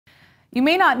You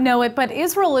may not know it, but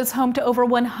Israel is home to over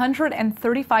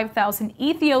 135,000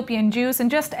 Ethiopian Jews,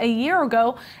 and just a year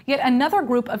ago, yet another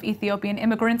group of Ethiopian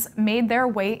immigrants made their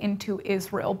way into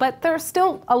Israel. But there's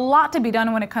still a lot to be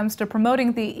done when it comes to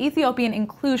promoting the Ethiopian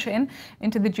inclusion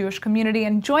into the Jewish community.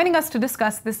 And joining us to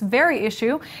discuss this very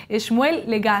issue is Shmuel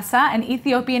Legesse, an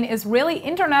Ethiopian Israeli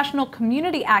international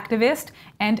community activist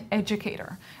and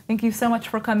educator. Thank you so much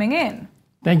for coming in.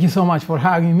 Thank you so much for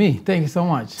having me. Thank you so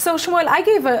much. So Shmuel, I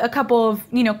gave a couple of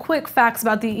quick facts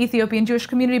about the Ethiopian Jewish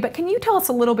community, but can you tell us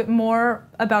a little bit more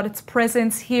about its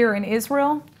presence here in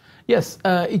Israel? Yes,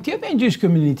 Ethiopian Jewish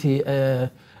community,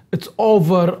 it's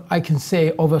over, I can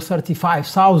say, over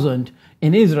 35,000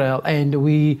 in Israel, and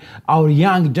our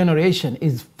young generation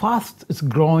is fast, it's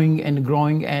growing,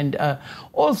 and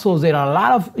also there are a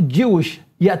lot of Jewish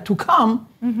yet to come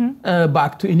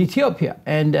back to in Ethiopia,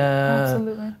 and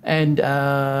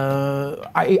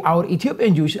our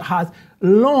Ethiopian Jewish has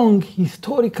long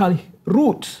historical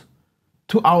roots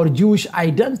to our Jewish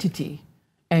identity,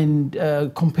 and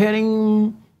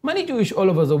comparing many Jewish all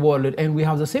over the world, and we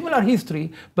have the similar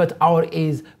history, but our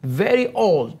is very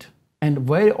old. And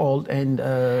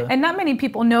not many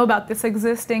people know about this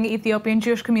existing Ethiopian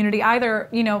Jewish community either,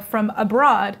 from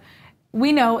abroad.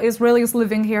 We know Israelis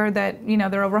living here that,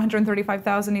 there are over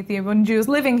 135,000 Ethiopian Jews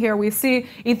living here. We see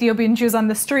Ethiopian Jews on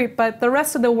the street, but the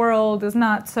rest of the world is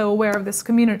not so aware of this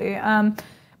community.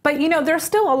 But, there's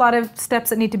still a lot of steps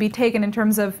that need to be taken in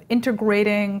terms of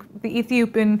integrating the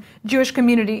Ethiopian Jewish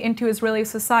community into Israeli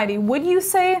society. Would you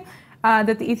say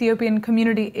that the Ethiopian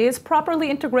community is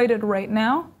properly integrated right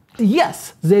now?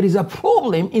 Yes, there is a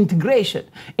problem integration.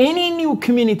 Any new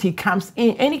community comes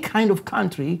in any kind of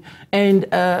country, and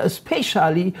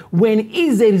especially when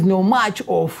there is no much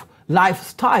of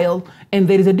lifestyle and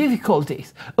there is a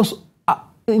difficulties.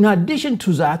 In addition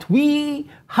to that, we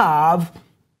have,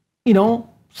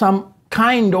 some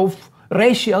kind of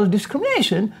racial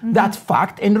discrimination. That's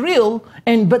fact and real.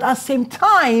 But at the same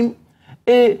time,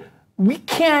 we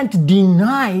can't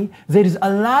deny there is a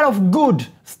lot of good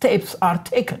steps are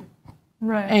taken.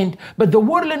 Right. But the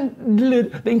world and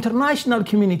the international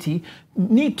community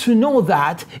need to know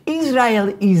that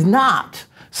Israel is not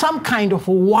some kind of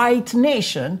a white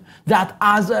nation that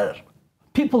other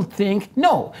people think.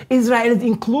 No, Israel is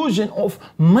inclusion of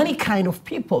many kind of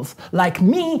peoples, like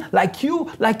me, like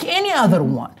you, like any other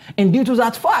one. And due to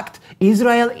that fact,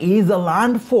 Israel is a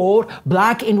land for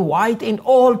black and white and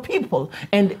all people.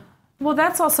 Well,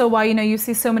 that's also why, you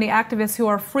see so many activists who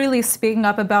are freely speaking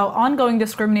up about ongoing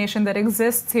discrimination that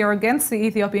exists here against the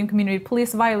Ethiopian community,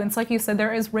 police violence. Like you said,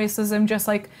 there is racism just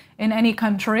like in any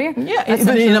country. Yeah,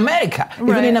 even in America. Right.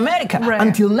 Even in America, right.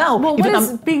 Until now. Well, what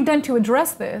is being done to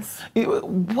address this?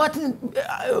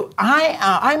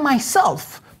 I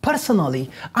myself,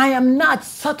 personally, I am not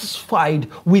satisfied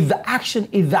with the action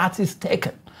that is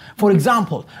taken. For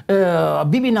example,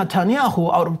 Bibi Netanyahu,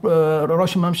 our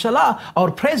Rosh Hashanah, our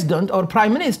president, our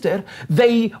prime minister,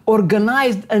 they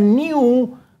organized a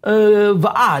new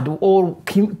Va'ad or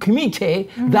committee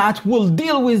that will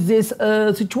deal with this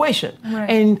situation. Right.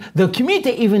 And the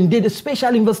committee even did a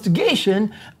special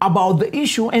investigation about the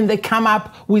issue, and they come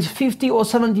up with 50 or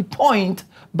 70 points,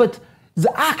 but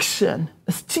the action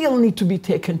still need to be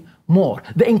taken more.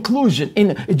 The inclusion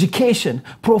in education,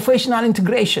 professional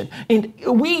integration. And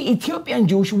we Ethiopian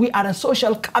Jews, we are a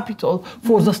social capital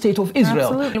for the state of Israel.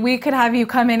 Absolutely. We could have you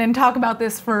come in and talk about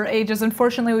this for ages.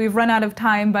 Unfortunately, we've run out of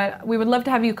time, but we would love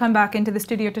to have you come back into the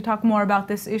studio to talk more about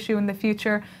this issue in the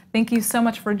future. Thank you so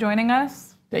much for joining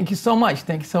us. Thank you so much.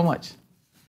 Thank you so much.